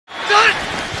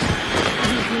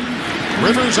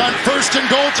Rivers on 1st and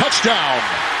goal, touchdown.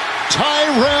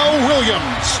 Tyrell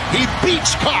Williams. He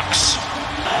beats Cox.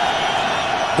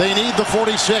 They need the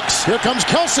 46. Here comes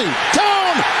Kelsey.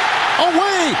 Down!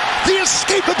 Away! The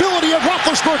escapability of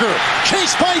Roethlisberger.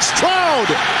 Chased by Stroud.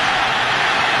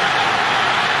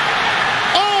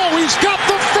 Oh, he's got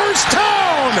the first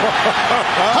down!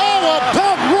 How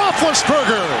about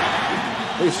Roethlisberger?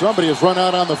 Hey, somebody has run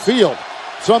out on the field.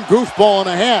 Some goofball in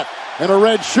a hat and a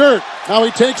red shirt. Now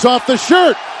he takes off the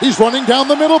shirt. He's running down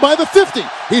the middle by the 50.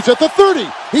 He's at the 30.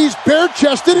 He's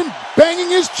bare-chested and banging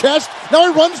his chest.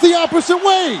 Now he runs the opposite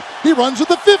way. He runs at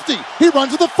the 50. He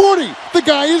runs at the 40. The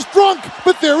guy is drunk,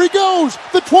 but there he goes.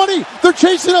 The 20. They're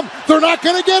chasing him. They're not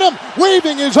going to get him.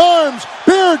 Waving his arms,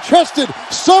 bare-chested.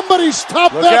 Somebody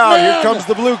stop that out. man. Here comes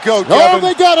the blue coat, Oh, Kevin.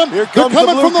 they got him. Here comes They're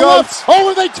coming the blue from the coats. left. Oh,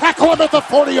 and they tackle him at the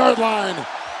 40-yard line.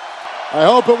 I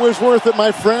hope it was worth it,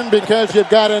 my friend, because you've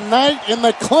got a night in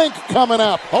the clink coming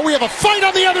up. Oh, we have a fight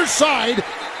on the other side.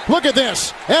 Look at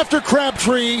this. After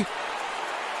Crabtree,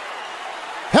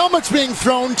 helmet's being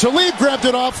thrown. Talib grabbed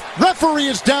it off. Referee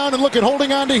is down, and look at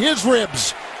holding on to his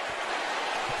ribs.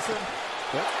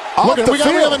 Look at, we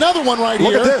have another one right here.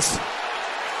 Look at this.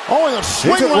 Oh, and a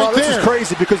swing right this there. Is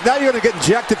crazy because now you're going to get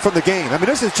ejected from the game. I mean,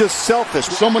 this is just selfish.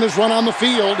 Someone has run on the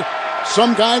field.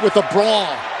 Some guy with a bra.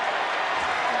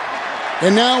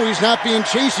 And now he's not being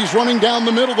chased. He's running down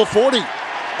the middle, the 40.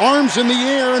 Arms in the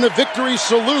air in a victory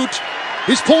salute.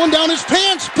 He's pulling down his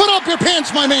pants. Put up your pants,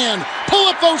 my man. Pull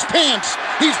up those pants.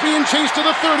 He's being chased to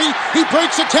the 30. He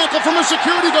breaks a tackle from a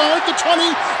security guard. The 20,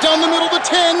 down the middle, the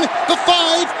 10, the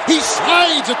 5. He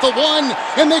slides at the 1,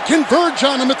 and they converge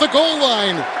on him at the goal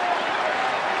line.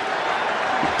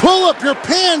 Pull up your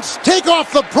pants. Take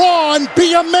off the bra and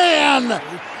be a man.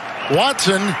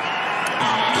 Watson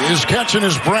is catching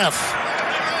his breath.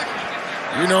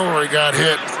 You know where he got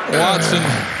hit. Watson.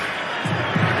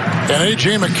 And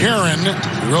A.J. McCarron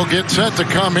will get set to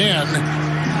come in.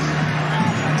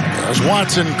 As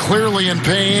Watson clearly in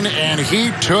pain, and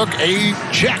he took a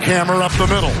jackhammer up the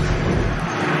middle.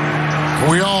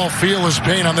 We all feel his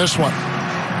pain on this one.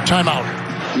 Timeout.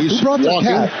 He's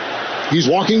walking. He's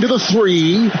walking to the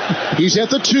 3. He's at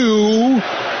the 2.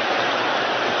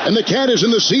 And the Cat is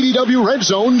in the CDW red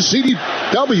zone.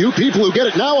 CDW, people who get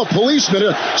it now, a policeman,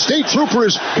 a state trooper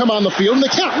has come on the field, and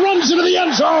the Cat runs into the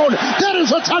end zone. That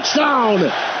is a touchdown.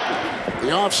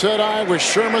 The offset eye was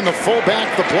Sherman, the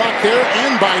fullback, the block there,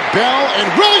 and by Bell,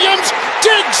 and Williams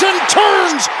digs and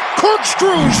turns,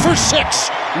 corkscrews for 6.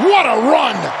 What a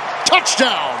run.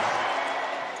 Touchdown.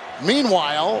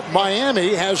 Meanwhile,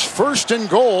 Miami has 1st and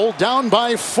goal, down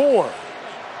by 4.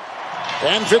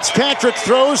 And Fitzpatrick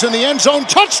throws in the end zone.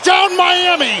 Touchdown,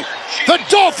 Miami! The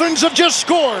Dolphins have just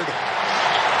scored.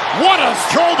 What a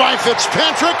throw by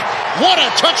Fitzpatrick. What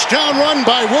a touchdown run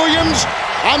by Williams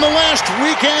on the last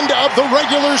weekend of the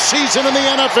regular season in the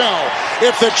NFL.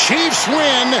 If the Chiefs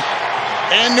win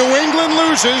and New England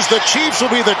loses, the Chiefs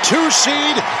will be the 2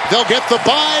 seed. They'll get the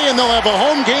bye, and they'll have a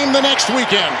home game the next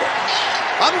weekend.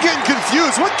 I'm getting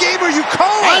confused. What game are you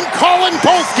calling? I'm calling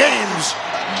both games.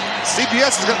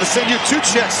 CBS is going to send you 2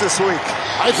 checks this week.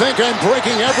 I think I'm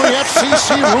breaking every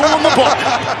FCC rule in the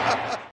book.